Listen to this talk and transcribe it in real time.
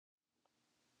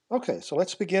Okay, so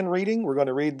let's begin reading. We're going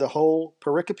to read the whole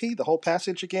pericope, the whole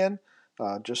passage again,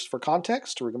 just for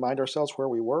context, to remind ourselves where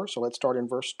we were. So let's start in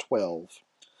verse 12.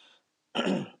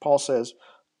 Paul says,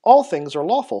 "All things are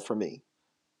lawful for me,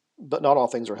 but not all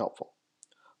things are helpful.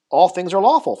 All things are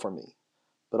lawful for me,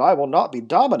 but I will not be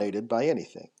dominated by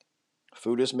anything.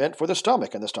 Food is meant for the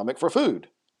stomach, and the stomach for food.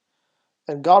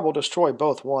 And God will destroy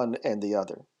both one and the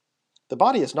other. The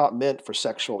body is not meant for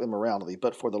sexual immorality,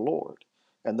 but for the Lord,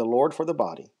 and the Lord for the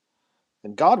body.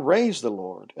 And God raised the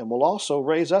Lord, and will also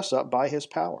raise us up by his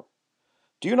power.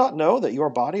 Do you not know that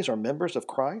your bodies are members of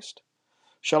Christ?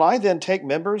 Shall I then take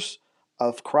members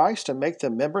of Christ and make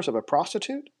them members of a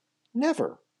prostitute?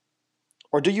 Never.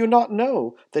 Or do you not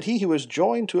know that he who is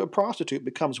joined to a prostitute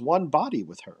becomes one body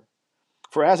with her?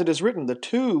 For as it is written, the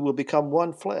two will become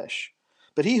one flesh.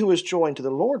 But he who is joined to the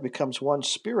Lord becomes one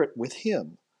spirit with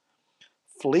him.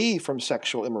 Flee from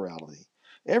sexual immorality.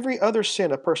 Every other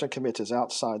sin a person commits is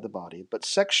outside the body, but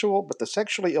the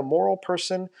sexually immoral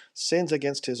person sins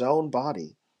against his own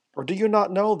body. Or do you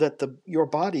not know that your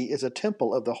body is a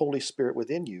temple of the Holy Spirit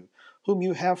within you, whom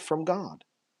you have from God?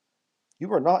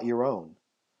 You are not your own,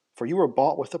 for you were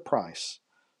bought with a price.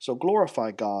 So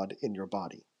glorify God in your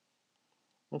body."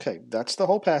 Okay, that's the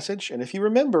whole passage. And if you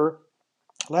remember,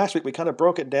 last week we kind of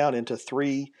broke it down into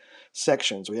three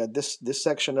sections. We had this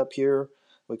section up here.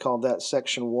 We called that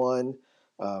section 1.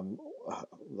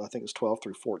 I think it's 12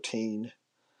 through 14.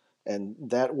 And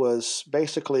that was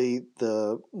basically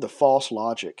the false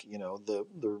logic, the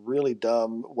really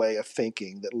dumb way of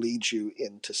thinking that leads you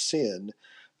into sin,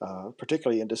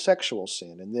 particularly into sexual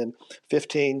sin. And then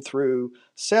 15 through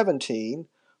 17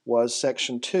 was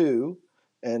section 2,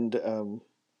 and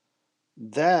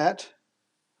that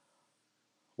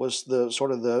was the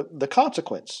sort of the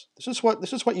consequence. This is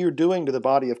what you're doing to the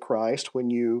body of Christ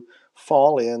when you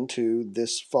fall into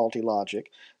this faulty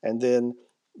logic. And then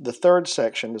the third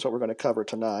section is what we're going to cover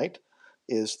tonight,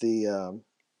 is the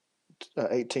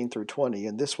 18 through 20,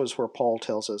 and this was where Paul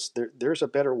tells us there's a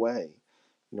better way.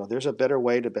 There's a better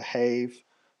way to behave.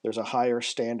 There's a higher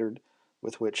standard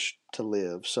with which to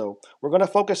live. So we're going to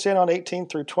focus in on 18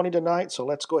 through 20 tonight. So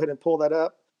let's go ahead and pull that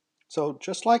up. So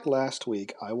just like last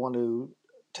week, I want to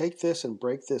take this and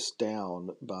break this down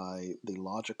by the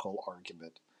logical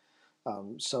argument.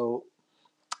 So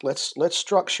let's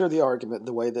structure the argument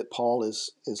the way that Paul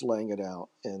is laying it out,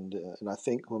 and I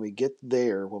think when we get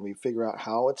there, when we figure out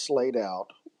how it's laid out,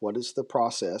 what is the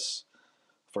process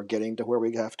for getting to where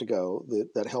we have to go,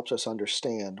 that helps us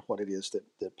understand what it is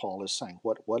that Paul is saying.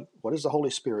 What does the Holy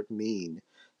Spirit mean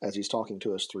as he's talking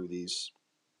to us through these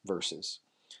verses?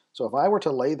 So if I were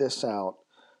to lay this out,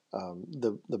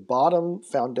 the bottom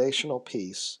foundational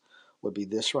piece would be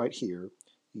this right here: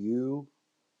 you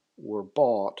were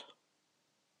bought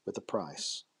with a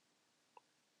price.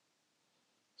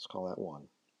 Let's call that one.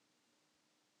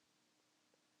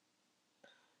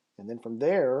 And then from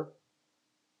there,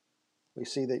 we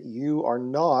see that you are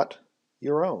not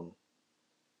your own.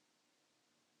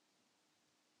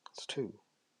 That's two.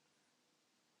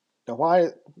 Now, why,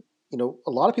 a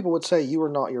lot of people would say you are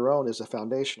not your own is a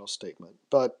foundational statement,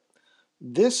 but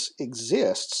this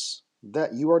exists,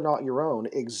 that you are not your own,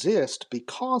 exists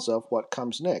because of what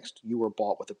comes next. You were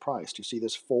bought with a price. Do you see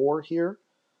this for here?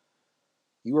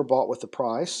 You were bought with a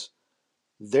price,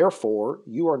 therefore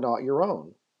you are not your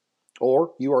own.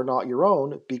 Or you are not your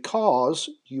own because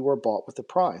you were bought with a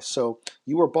price. So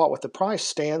you were bought with a price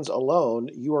stands alone.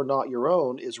 You are not your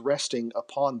own is resting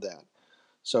upon that.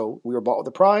 So we were bought with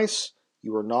a price.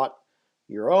 You are not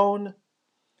your own.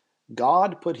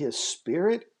 God put his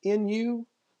spirit in you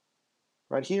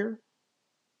right here.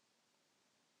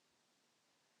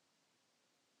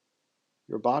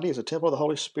 Your body is a temple of the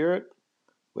Holy Spirit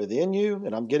within you.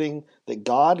 And I'm getting that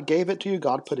God gave it to you.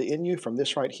 God put it in you from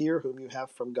this right here, whom you have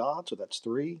from God. So that's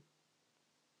 3.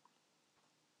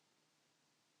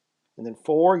 And then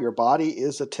 4, your body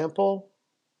is a temple.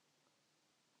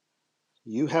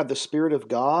 You have the Spirit of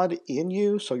God in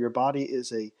you, so your body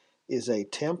is a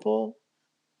temple,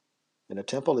 and a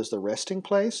temple is the resting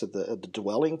place, the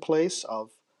dwelling place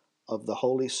of the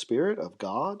Holy Spirit of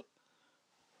God.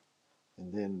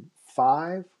 And then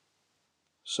 5,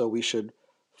 so we should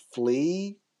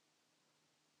flee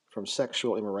from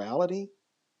sexual immorality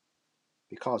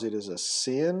because it is a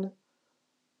sin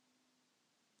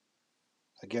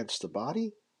against the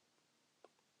body.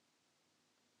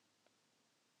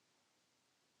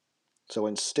 So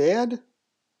instead,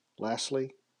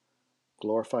 lastly,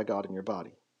 glorify God in your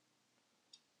body.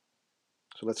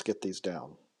 So let's get these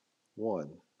down.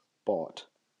 1, bought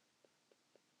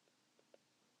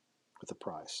with a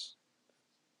price.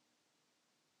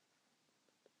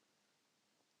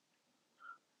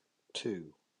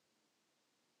 2.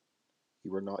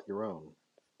 You are not your own.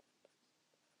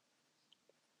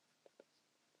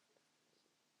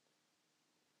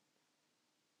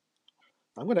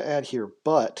 I'm going to add here,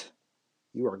 but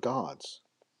you are God's.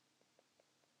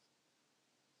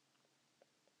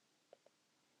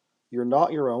 You're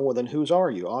not your own. Well, then whose are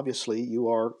you? Obviously, you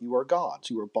are God's.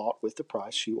 You were bought with the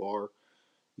price. You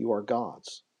are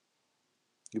God's.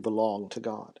 You belong to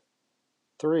God.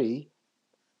 3,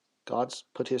 God's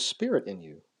put his spirit in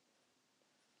you.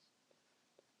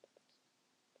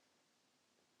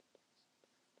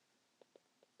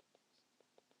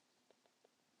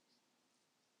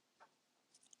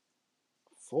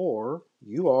 4,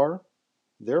 you are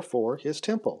therefore his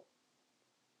temple.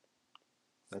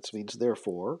 That means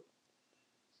therefore.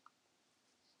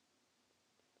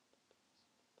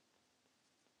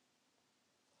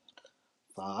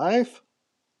 5,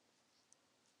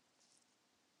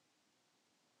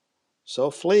 so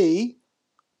flee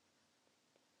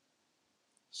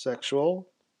sexual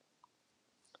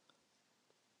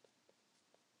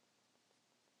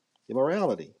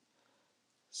immorality.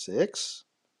 6,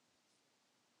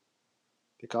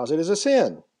 because it is a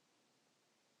sin.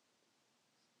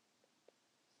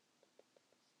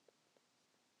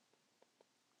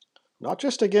 Not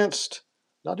just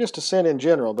a sin in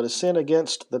general, but a sin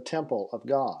against the temple of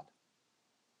God.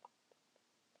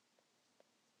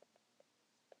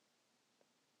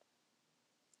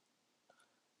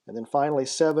 And then finally,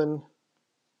 7,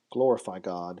 glorify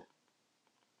God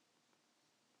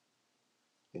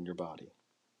in your body.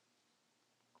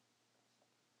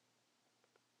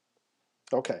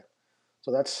 Okay,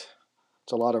 so that's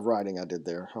a lot of writing I did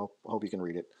there. Hope you can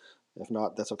read it. If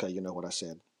not, that's okay. You know what I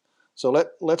said. So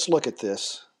let's look at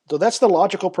this. So that's the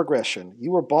logical progression.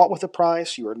 You were bought with a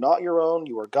price. You are not your own.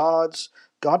 You are God's.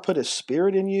 God put his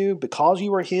spirit in you. Because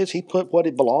you are his, he put what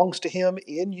it belongs to him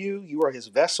in you. You are his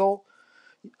vessel.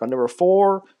 Number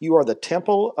 4, you are the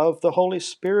temple of the Holy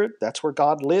Spirit. That's where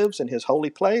God lives, in his holy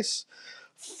place.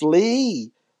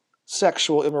 Flee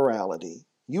sexual immorality.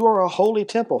 You are a holy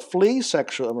temple. Flee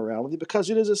sexual immorality because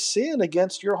it is a sin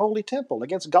against your holy temple,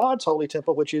 against God's holy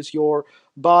temple, which is your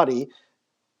body.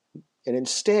 And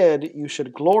instead, you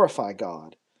should glorify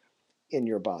God in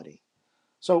your body.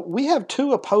 So we have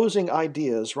 2 opposing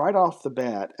ideas right off the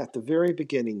bat. At the very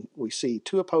beginning, we see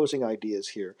 2 opposing ideas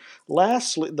here.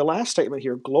 Lastly, the last statement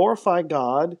here, glorify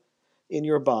God in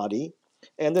your body.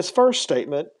 And this first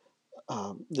statement,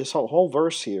 this whole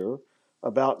verse here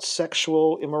about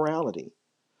sexual immorality.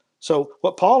 So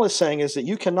what Paul is saying is that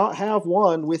you cannot have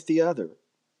one with the other.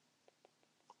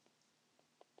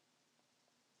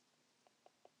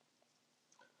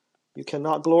 You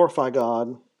cannot glorify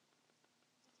God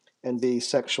and be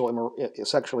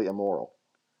sexually immoral.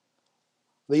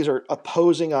 These are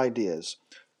opposing ideas.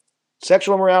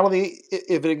 Sexual immorality,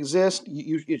 if it exists,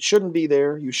 it shouldn't be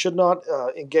there. You should not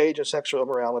engage in sexual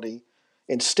immorality.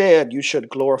 Instead, you should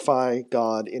glorify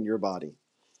God in your body.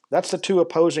 That's the 2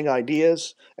 opposing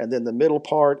ideas, and then the middle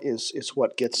part is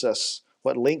what gets us,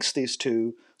 what links these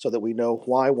 2 so that we know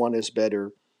why one is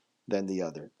better than the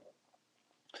other.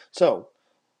 So,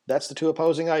 that's the 2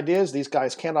 opposing ideas. These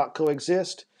guys cannot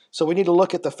coexist. So we need to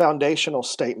look at the foundational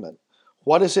statement.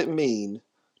 What does it mean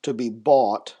to be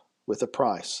bought with a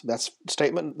price? That's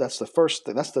the first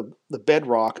thing. That's the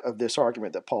bedrock of this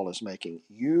argument that Paul is making.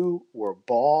 You were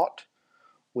bought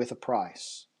with a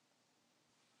price.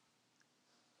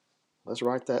 Let's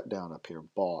write that down up here.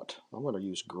 Bought. I'm going to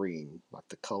use green, like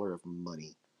the color of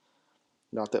money.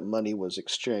 Not that money was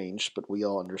exchanged, but we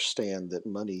all understand that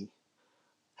money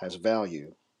has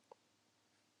value.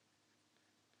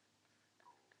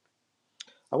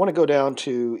 I want to go down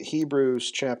to Hebrews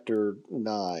chapter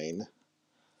 9,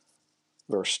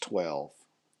 verse 12.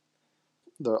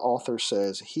 The author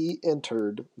says, he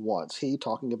entered once. He,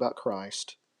 talking about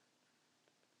Christ,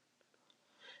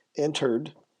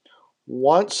 entered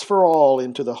once for all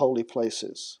into the holy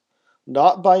places,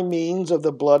 not by means of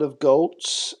the blood of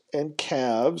goats and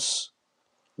calves.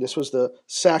 This was the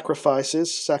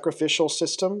sacrificial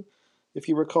system, if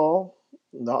you recall.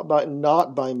 Not by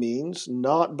these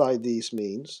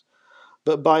means,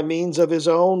 but by means of his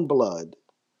own blood,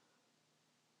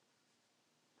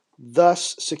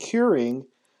 thus securing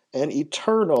an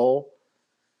eternal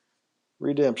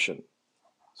redemption.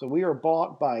 So we are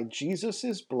bought by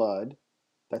Jesus' blood.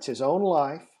 That's his own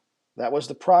life. That was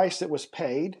the price that was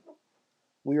paid.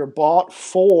 We are bought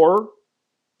for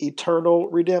eternal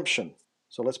redemption.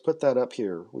 So let's put that up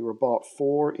here. We were bought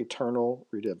for eternal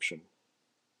redemption.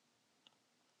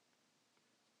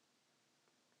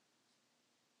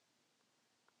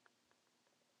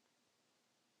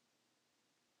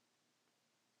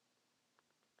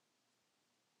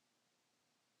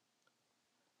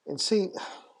 And see,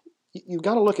 you've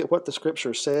got to look at what the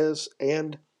Scripture says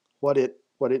and what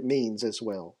it means as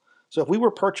well. So if we were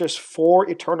purchased for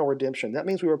eternal redemption, that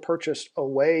means we were purchased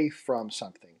away from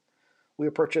something. We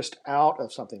were purchased out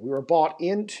of something. We were bought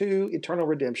into eternal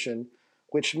redemption,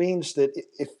 which means that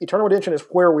if eternal redemption is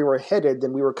where we were headed,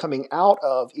 then we were coming out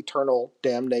of eternal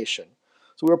damnation.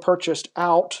 So we were purchased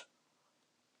out.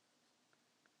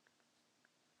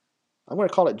 I'm going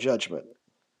to call it judgment.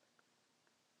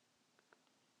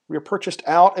 We were purchased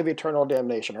out of eternal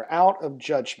damnation, or out of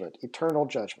judgment, eternal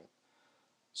judgment.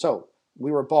 So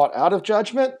we were bought out of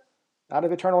judgment, out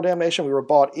of eternal damnation. We were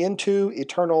bought into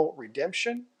eternal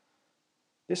redemption.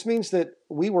 This means that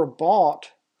we were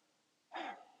bought.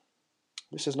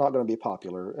 This is not going to be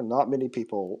popular, and not many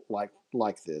people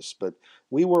like this, but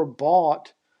we were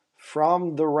bought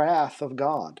from the wrath of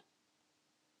God.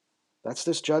 That's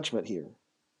this judgment here.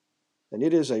 And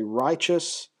it is a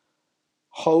righteous,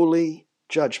 holy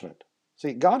judgment.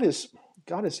 See, God is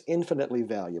infinitely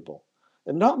valuable.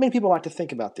 And not many people like to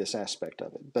think about this aspect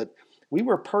of it, but we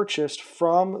were purchased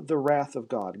from the wrath of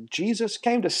God. Jesus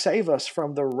came to save us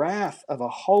from the wrath of a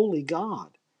holy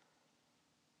God.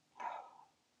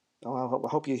 Oh, I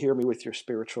hope you hear me with your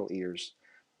spiritual ears.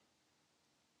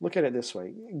 Look at it this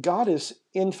way. God is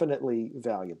infinitely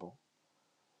valuable.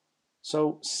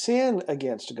 So sin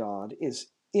against God is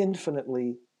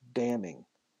infinitely damning.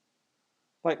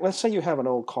 Like, let's say you have an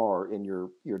old car in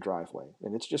your driveway,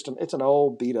 and it's an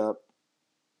old beat up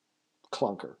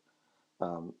clunker.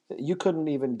 You couldn't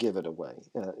even give it away.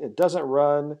 It doesn't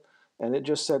run, and it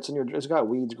just sits in it's got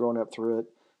weeds growing up through it.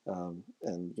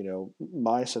 And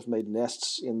mice have made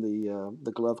nests in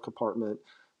the glove compartment.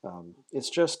 It's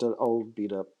just an old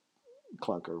beat up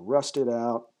clunker, rusted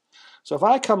out. So if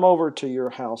I come over to your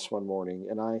house one morning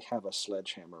and I have a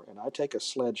sledgehammer, and I take a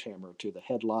sledgehammer to the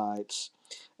headlights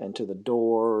and to the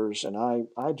doors, and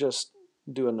I just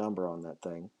do a number on that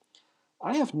thing,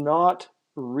 I have not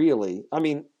really,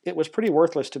 it was pretty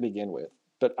worthless to begin with,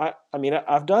 but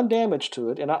I've done damage to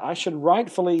it, and I should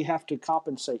rightfully have to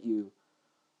compensate you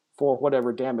for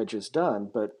whatever damage is done.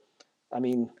 But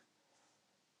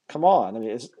come on.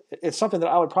 It's something that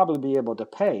I would probably be able to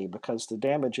pay, because the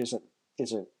damage isn't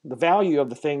the value of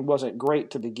the thing wasn't great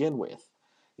to begin with.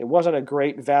 It wasn't a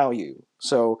great value.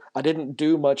 So I didn't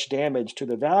do much damage to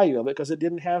the value of it because it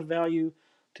didn't have value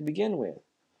to begin with.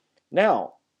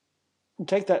 Now,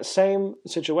 take that same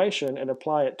situation and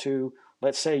apply it to,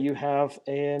 let's say you have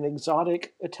an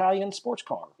exotic Italian sports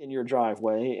car in your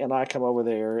driveway, and I come over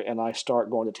there and I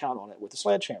start going to town on it with a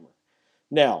sledgehammer.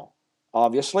 Now,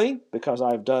 obviously, because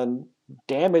I've done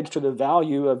damage to the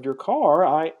value of your car,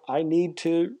 I need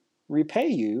to repay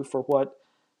you for what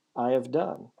I have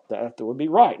done. That would be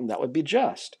right, and that would be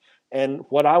just. And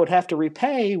what I would have to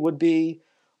repay would be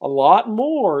a lot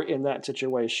more in that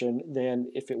situation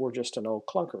than if it were just an old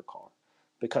clunker car,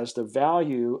 because the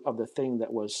value of the thing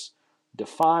that was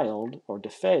defiled or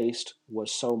defaced was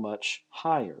so much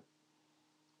higher.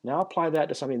 Now apply that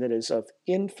to something that is of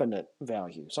infinite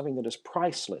value, something that is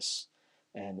priceless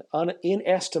and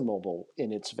inestimable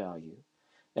in its value.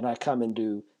 And I come and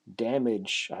do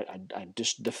damage. I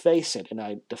just deface it, and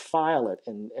I defile it,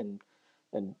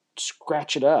 and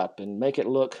scratch it up and make it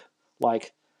look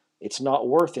like it's not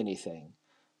worth anything.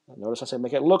 Notice I say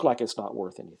make it look like it's not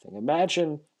worth anything.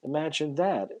 Imagine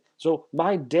that. So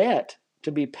my debt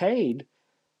to be paid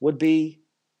would be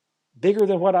bigger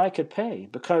than what I could pay,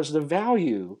 because the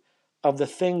value of the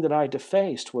thing that I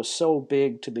defaced was so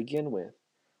big to begin with.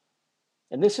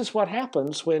 And this is what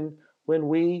happens when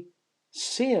we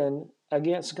sin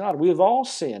against God. We have all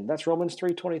sinned. That's Romans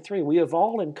 3:23. We have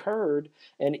all incurred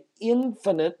an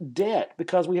infinite debt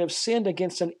because we have sinned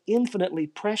against an infinitely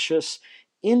precious,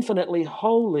 infinitely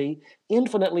holy,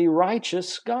 infinitely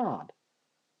righteous God.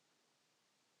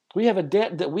 We have a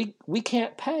debt that we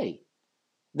can't pay.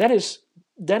 That is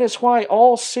why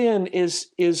all sin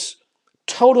is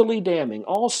totally damning.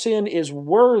 All sin is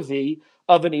worthy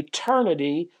of an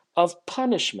eternity of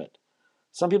punishment.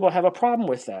 Some people have a problem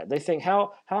with that. They think,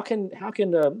 how can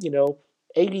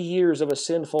 80 years of a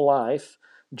sinful life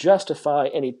justify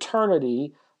an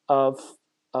eternity of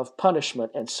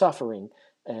punishment and suffering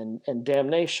and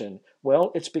damnation?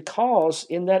 Well, it's because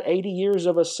in that 80 years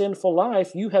of a sinful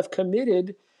life, you have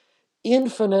committed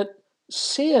infinite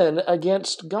sin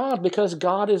against God, because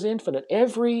God is infinite.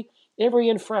 Every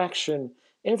infraction,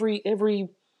 every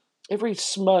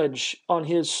smudge on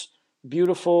His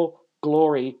beautiful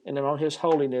glory and on His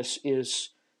holiness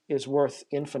is worth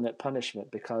infinite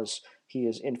punishment, because He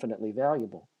is infinitely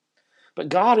valuable. But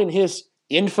God, in His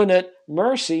infinite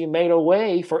mercy made a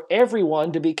way for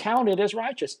everyone to be counted as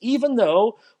righteous, even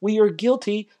though we are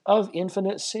guilty of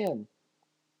infinite sin,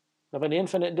 of an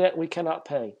infinite debt we cannot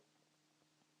pay.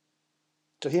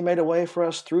 So he made a way for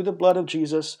us through the blood of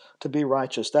Jesus to be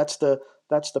righteous. That's the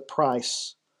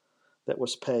price that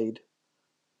was paid.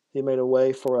 He made a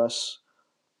way for us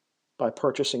by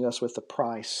purchasing us with the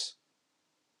price.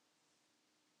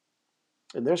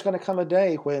 And there's going to come a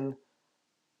day when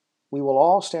we will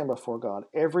all stand before God.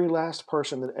 Every last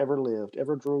person that ever lived,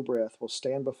 ever drew breath, will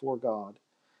stand before God.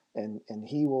 And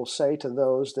he will say to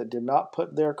those that did not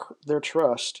put their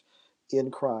trust in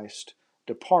Christ,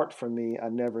 "Depart from me, I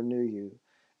never knew you."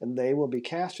 And they will be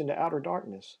cast into outer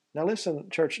darkness. Now listen,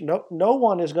 church, no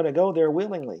one is going to go there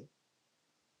willingly.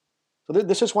 So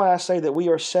this is why I say that we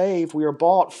are saved, we are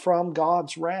bought from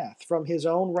God's wrath, from his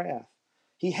own wrath.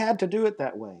 He had to do it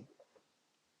that way.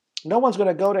 No one's going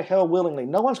to go to hell willingly.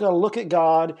 No one's going to look at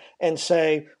God and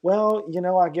say, "Well,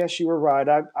 I guess you were right.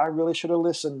 I really should have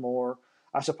listened more.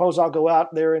 I suppose I'll go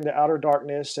out there into outer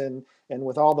darkness and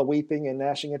with all the weeping and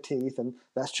gnashing of teeth, and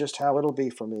that's just how it'll be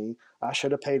for me. I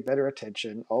should have paid better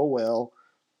attention. Oh, well."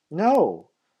 No.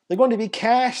 They're going to be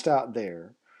cast out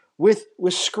there with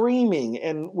screaming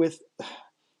and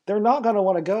they're not going to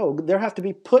want to go. They'll have to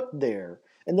be put there,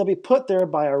 and they'll be put there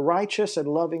by a righteous and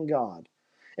loving God.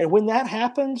 And when that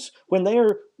happens, when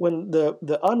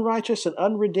the unrighteous and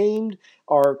unredeemed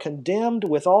are condemned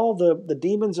with all the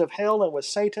demons of hell and with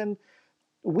Satan,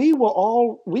 we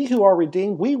who are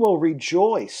redeemed, we will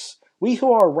rejoice. We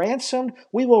who are ransomed,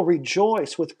 we will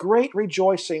rejoice with great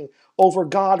rejoicing over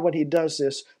God when he does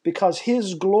this, because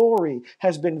his glory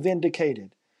has been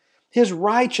vindicated. His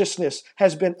righteousness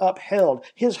has been upheld.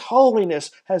 His holiness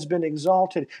has been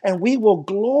exalted. And we will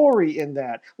glory in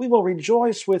that. We will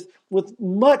rejoice with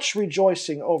much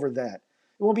rejoicing over that.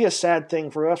 It won't be a sad thing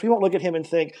for us. We won't look at him and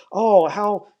think, "Oh,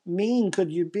 how mean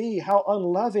could you be? How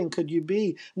unloving could you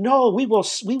be?" No, we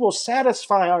will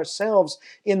satisfy ourselves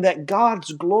in that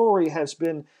God's glory has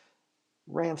been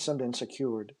ransomed and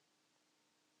secured.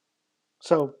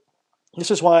 So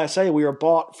this is why I say we are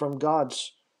bought from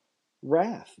God's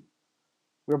wrath.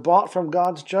 We're bought from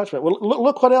God's judgment. Well,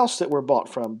 look what else that we're bought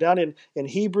from. Down in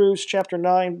Hebrews chapter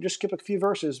 9, just skip a few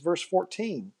verses, verse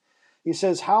 14. He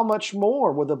says, "How much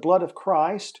more will the blood of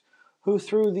Christ, who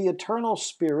through the eternal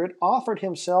Spirit offered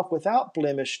himself without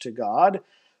blemish to God,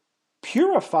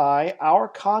 purify our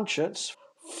conscience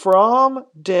from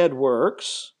dead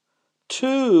works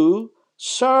to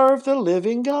serve the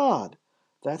living God."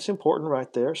 That's important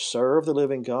right there. Serve the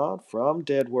living God from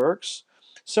dead works.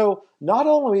 So not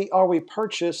only are we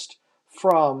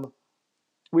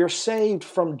we are saved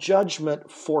from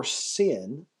judgment for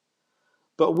sin,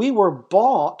 but we were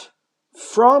bought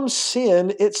from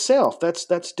sin itself. That's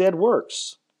dead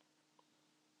works.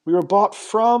 We were bought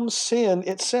from sin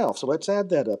itself. So let's add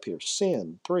that up here.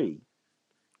 Sin, 3.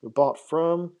 We're bought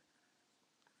from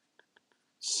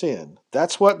sin.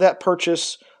 That's what that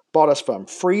purchase bought us from.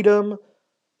 Freedom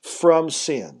from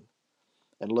sin.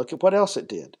 And look at what else it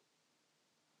did.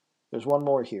 There's one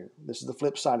more here. This is the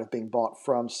flip side of being bought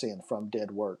from sin, from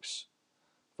dead works.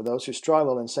 For those who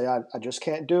struggle and say, I just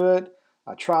can't do it.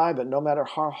 I try, but no matter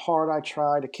how hard I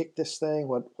try to kick this thing,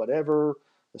 whatever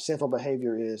the sinful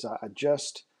behavior is, I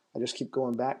just keep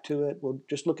going back to it. Well,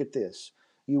 just look at this.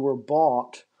 You were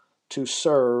bought to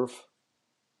serve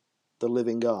the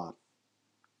living God.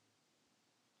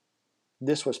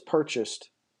 This was purchased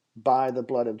by the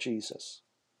blood of Jesus.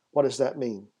 What does that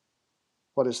mean?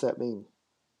 What does that mean?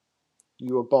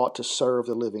 You were bought to serve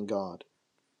the living God.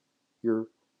 Your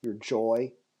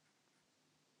joy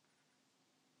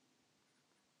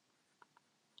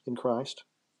in Christ.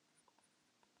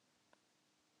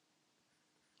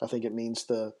 I think it means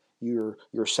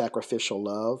your sacrificial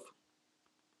love.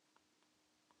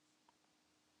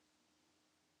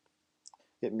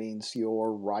 It means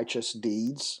your righteous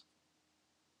deeds.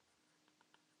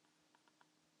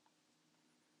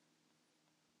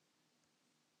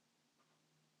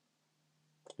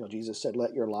 Jesus said,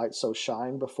 "Let your light so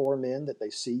shine before men that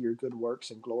they see your good works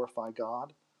and glorify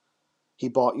God." He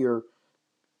bought your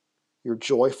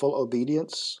joyful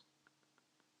obedience.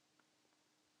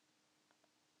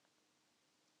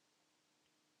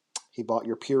 He bought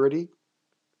your purity.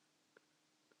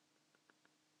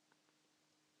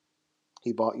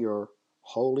 He bought your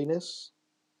holiness.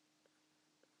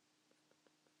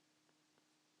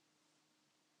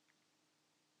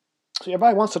 So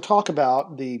everybody wants to talk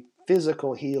about the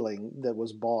physical healing that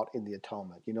was bought in the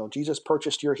atonement. Jesus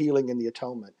purchased your healing in the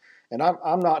atonement. And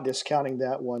I'm not discounting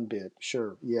that one bit.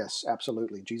 Sure, yes,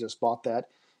 absolutely. Jesus bought that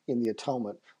in the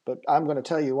atonement. But I'm going to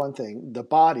tell you one thing. The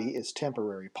body is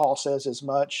temporary. Paul says as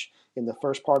much in the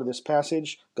first part of this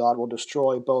passage. God will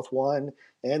destroy both one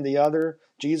and the other.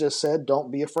 Jesus said,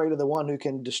 don't be afraid of the one who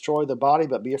can destroy the body,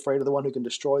 but be afraid of the one who can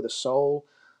destroy the soul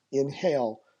in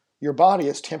hell. Your body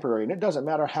is temporary, and it doesn't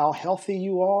matter how healthy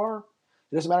you are.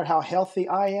 It doesn't matter how healthy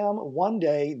I am. One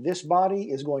day, this body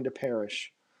is going to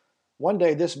perish. One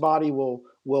day this body will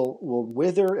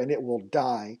wither and it will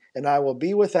die, and I will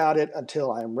be without it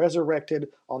until I am resurrected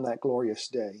on that glorious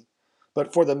day.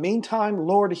 But for the meantime,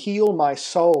 Lord, heal my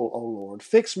soul, O Lord.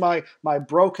 Fix my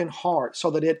broken heart so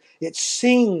that it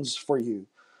sings for you.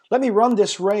 Let me run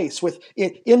this race with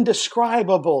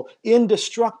indescribable,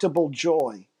 indestructible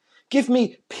joy. Give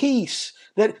me peace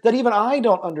that even I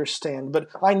don't understand, but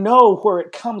I know where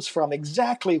it comes from,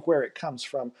 exactly where it comes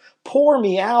from. Pour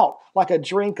me out like a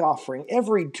drink offering,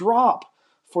 every drop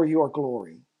for your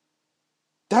glory.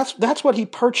 That's what he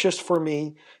purchased for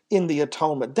me in the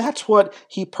atonement. That's what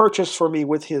he purchased for me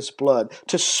with his blood,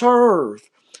 to serve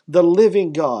the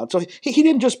living God. So he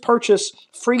didn't just purchase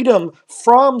freedom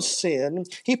from sin.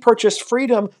 He purchased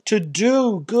freedom to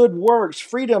do good works,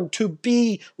 freedom to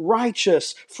be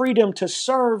righteous, freedom to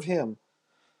serve him.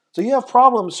 So you have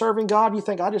problems serving God. You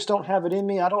think, I just don't have it in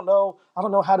me. I don't know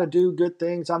how to do good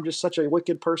things. I'm just such a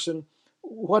wicked person.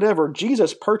 Whatever.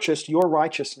 Jesus purchased your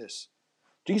righteousness.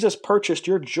 Jesus purchased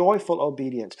your joyful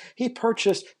obedience. He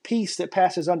purchased peace that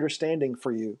passes understanding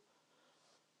for you.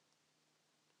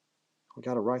 We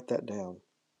got to write that down.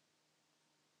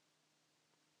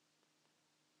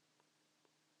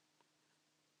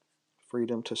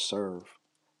 Freedom to serve.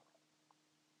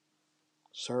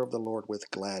 Serve the Lord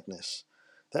with gladness.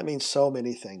 That means so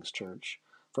many things, church.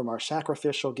 From our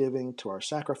sacrificial giving to our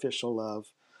sacrificial love,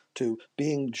 to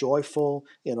being joyful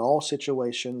in all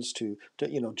situations.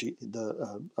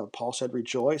 Paul said,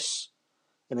 rejoice,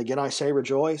 and again I say,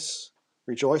 rejoice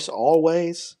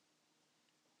always.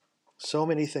 So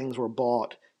many things were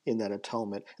bought in that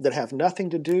atonement that have nothing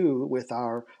to do with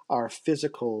our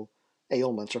physical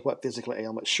ailments or what physical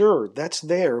ailments. Sure, that's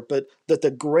there, but that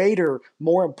the greater,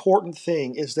 more important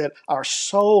thing is that our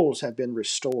souls have been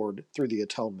restored through the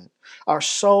atonement. Our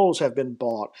souls have been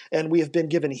bought, and we have been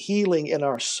given healing in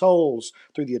our souls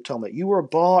through the atonement. You were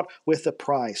bought with a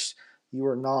price. You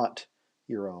are not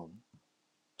your own.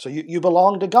 So you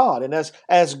belong to God, and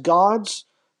as God's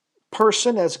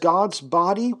person, as God's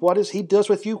body, what is he does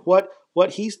with you, what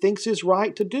he thinks is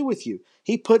right to do with you.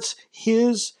 He puts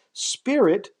his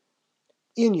spirit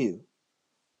in you.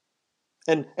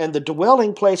 And the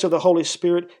dwelling place of the Holy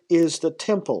Spirit is the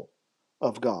temple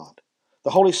of God.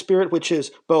 The Holy Spirit, which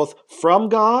is both from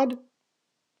God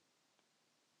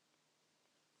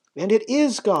and it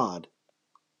is God.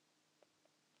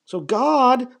 So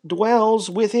God dwells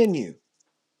within you.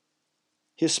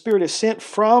 His Spirit is sent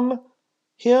from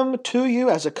him to you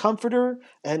as a comforter,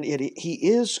 and he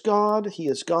is God. He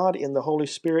is God in the Holy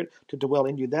Spirit to dwell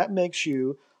in you. That makes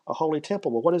you a holy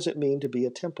temple. Well, what does it mean to be a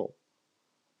temple?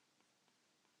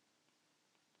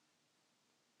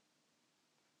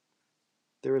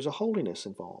 There is a holiness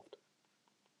involved.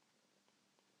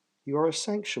 You are a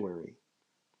sanctuary.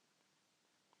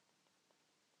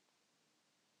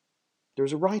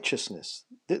 There's a righteousness.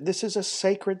 This is a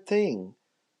sacred thing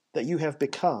that you have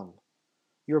become.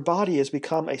 Your body has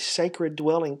become a sacred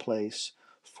dwelling place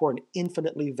for an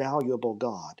infinitely valuable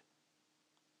God.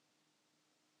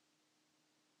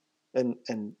 And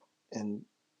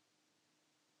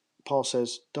Paul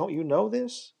says, don't you know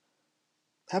this?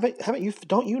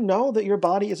 Don't you know that your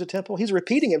body is a temple? He's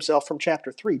repeating himself from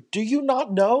chapter 3. Do you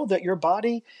not know that your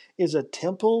body is a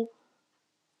temple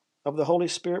of the Holy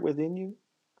Spirit within you?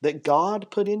 That God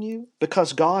put in you?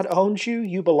 Because God owns you,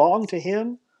 you belong to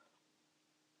him?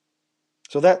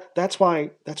 So that's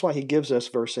why he gives us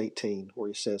verse 18, where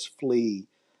he says, flee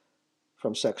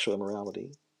from sexual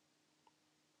immorality.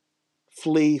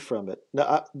 Flee from it.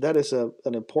 Now, that is an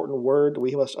important word.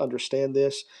 We must understand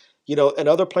this. You know, in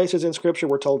other places in Scripture,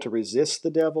 we're told to resist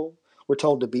the devil. We're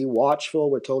told to be watchful.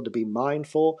 We're told to be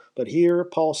mindful. But here,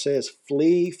 Paul says,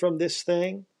 flee from this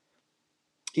thing.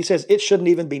 He says it shouldn't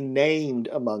even be named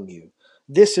among you.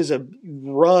 This is a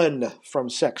run from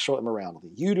sexual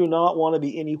immorality. You do not want to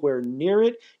be anywhere near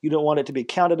it. You don't want it to be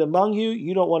counted among you.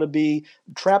 You don't want to be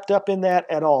trapped up in that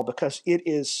at all, because it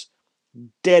is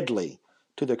deadly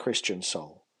to the Christian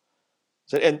soul.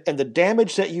 And the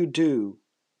damage that you do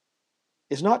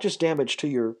is not just damage to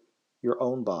your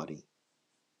own body.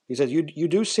 He says you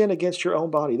do sin against your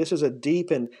own body. This is a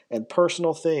deep and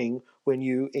personal thing when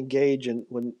you engage in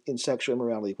sexual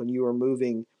immorality, when you are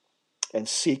moving and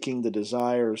seeking the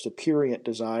desires, the prurient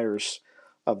desires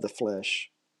of the flesh.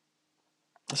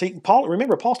 See,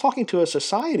 remember, Paul's talking to a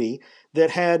society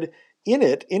that had in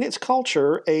its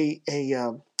culture, a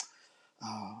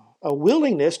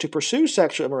willingness to pursue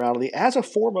sexual immorality as a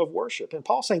form of worship. And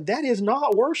Paul's saying that is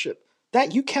not worship.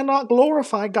 That you cannot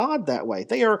glorify God that way.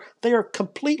 They are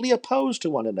completely opposed to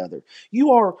one another.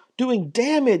 You are doing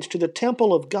damage to the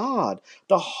temple of God,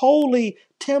 the holy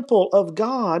temple of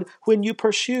God, when you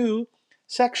pursue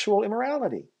sexual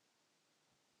immorality.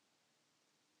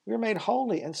 We're made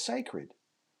holy and sacred.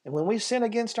 And when we sin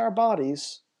against our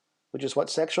bodies, which is what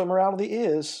sexual immorality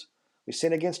is, we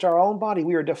sin against our own body,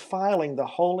 we are defiling the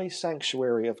holy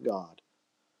sanctuary of God.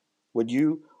 Would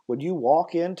you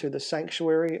walk into the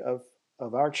sanctuary of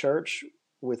our church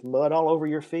with mud all over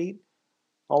your feet,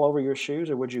 all over your shoes,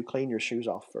 or would you clean your shoes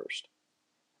off first?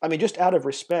 I mean, just out of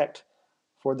respect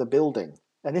for the building.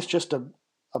 And it's just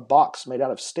a box made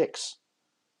out of sticks.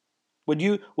 Would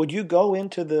you go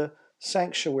into the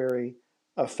sanctuary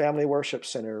of Family Worship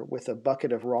Center with a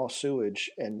bucket of raw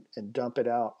sewage and dump it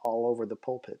out all over the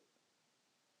pulpit?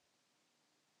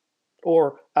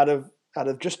 Or out of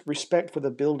just respect for the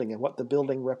building and what the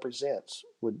building represents,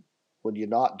 would you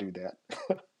not do that?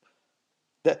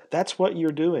 That's what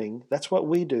you're doing. That's what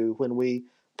we do when we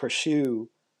pursue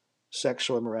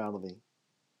sexual immorality.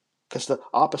 Because the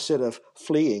opposite of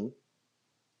fleeing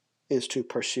is to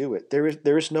pursue it.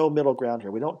 There is no middle ground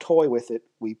here. We don't toy with it,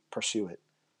 we pursue it.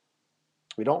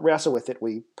 We don't wrestle with it,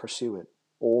 we pursue it.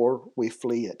 Or we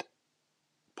flee it.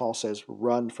 Paul says,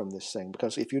 run from this thing.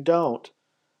 Because if you don't,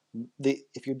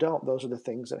 those are the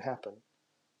things that happen.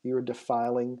 You are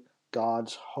defiling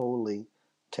God's holy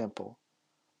temple.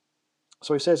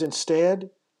 So he says, instead,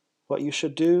 what you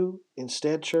should do,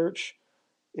 instead, church,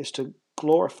 is to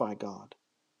glorify God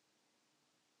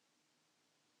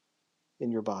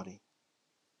in your body.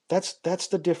 That's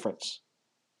the difference.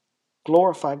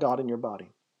 Glorify God in your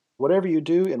body. Whatever you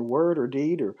do in word or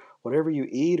deed, or whatever you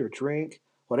eat or drink,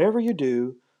 whatever you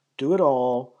do it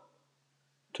all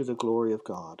to the glory of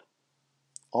God.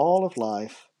 All of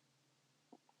life.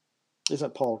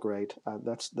 Isn't Paul great?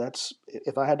 That's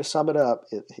if I had to sum it up,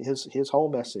 his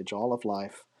whole message, all of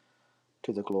life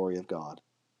to the glory of God.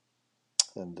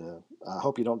 And I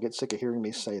hope you don't get sick of hearing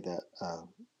me say that,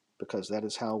 because that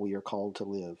is how we are called to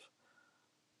live.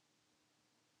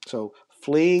 So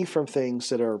flee from things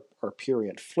that are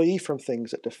prurient. Flee from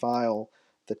things that defile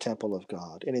the temple of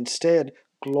God. And instead,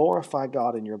 glorify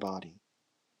God in your body.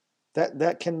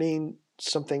 That can mean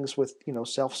some things with,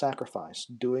 self-sacrifice,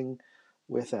 doing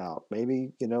without.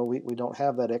 Maybe, we don't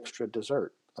have that extra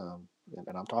dessert.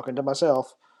 And I'm talking to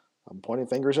myself. I'm pointing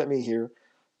fingers at me here.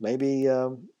 Maybe,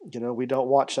 we don't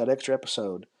watch that extra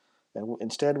episode. And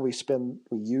instead we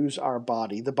use our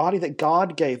body, the body that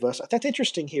God gave us. That's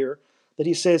interesting here that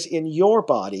he says in your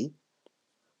body,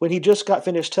 when he just got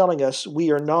finished telling us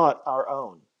we are not our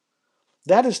own.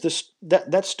 That is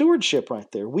that stewardship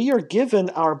right there. We are given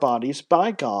our bodies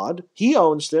by God. He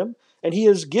owns them, and he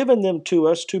has given them to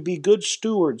us to be good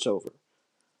stewards over.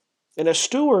 And a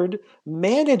steward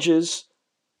manages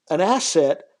an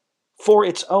asset for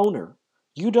its owner.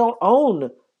 You don't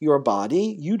own your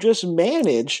body, you just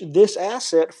manage this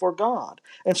asset for God.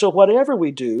 And so whatever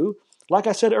we do, like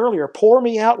I said earlier, pour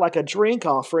me out like a drink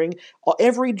offering,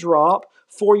 every drop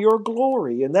for your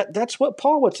glory. And that's what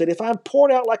Paul would say. If I'm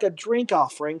poured out like a drink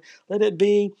offering, let it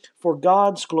be for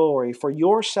God's glory, for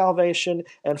your salvation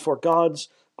and for God's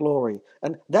glory.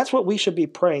 And that's what we should be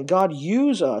praying. God,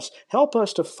 use us. Help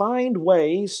us to find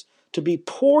ways to be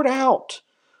poured out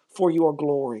for your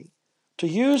glory. To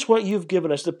use what you've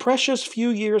given us, the precious few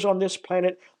years on this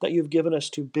planet that you've given us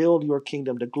to build your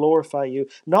kingdom, to glorify you,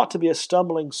 not to be a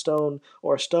stumbling stone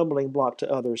or a stumbling block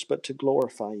to others, but to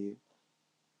glorify you.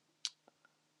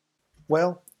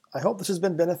 Well, I hope this has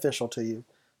been beneficial to you.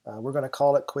 We're going to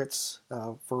call it quits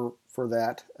for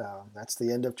that. That's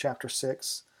the end of chapter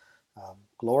 6.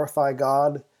 Glorify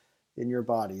God in your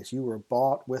bodies. You were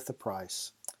bought with a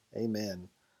price. Amen.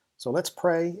 So let's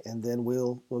pray, and then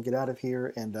we'll get out of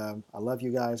here. And I love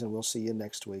you guys, and we'll see you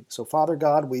next week. So Father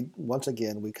God, once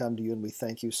again we come to you and we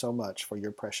thank you so much for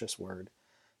your precious word.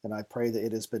 And I pray that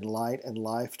it has been light and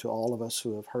life to all of us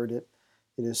who have heard it.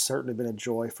 It has certainly been a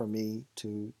joy for me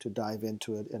to dive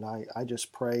into it. And I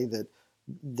just pray that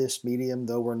this medium,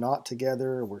 though we're not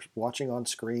together, we're watching on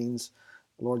screens,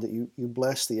 Lord, that you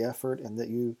bless the effort, and that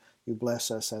you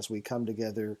bless us as we come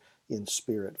together in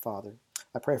spirit, Father.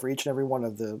 I pray for each and every one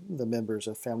of the members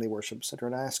of Family Worship Center,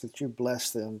 and I ask that you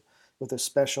bless them with a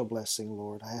special blessing,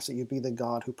 Lord. I ask that you be the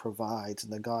God who provides,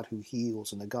 and the God who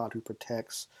heals, and the God who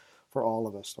protects for all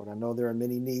of us, Lord. I know there are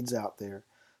many needs out there,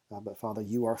 but Father,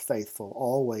 you are faithful,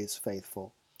 always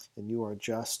faithful, and you are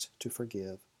just to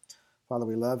forgive. Father,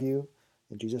 we love you,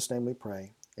 In Jesus' name we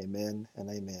pray. Amen and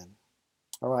amen.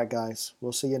 All right, guys.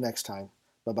 We'll see you next time.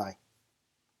 Bye-bye.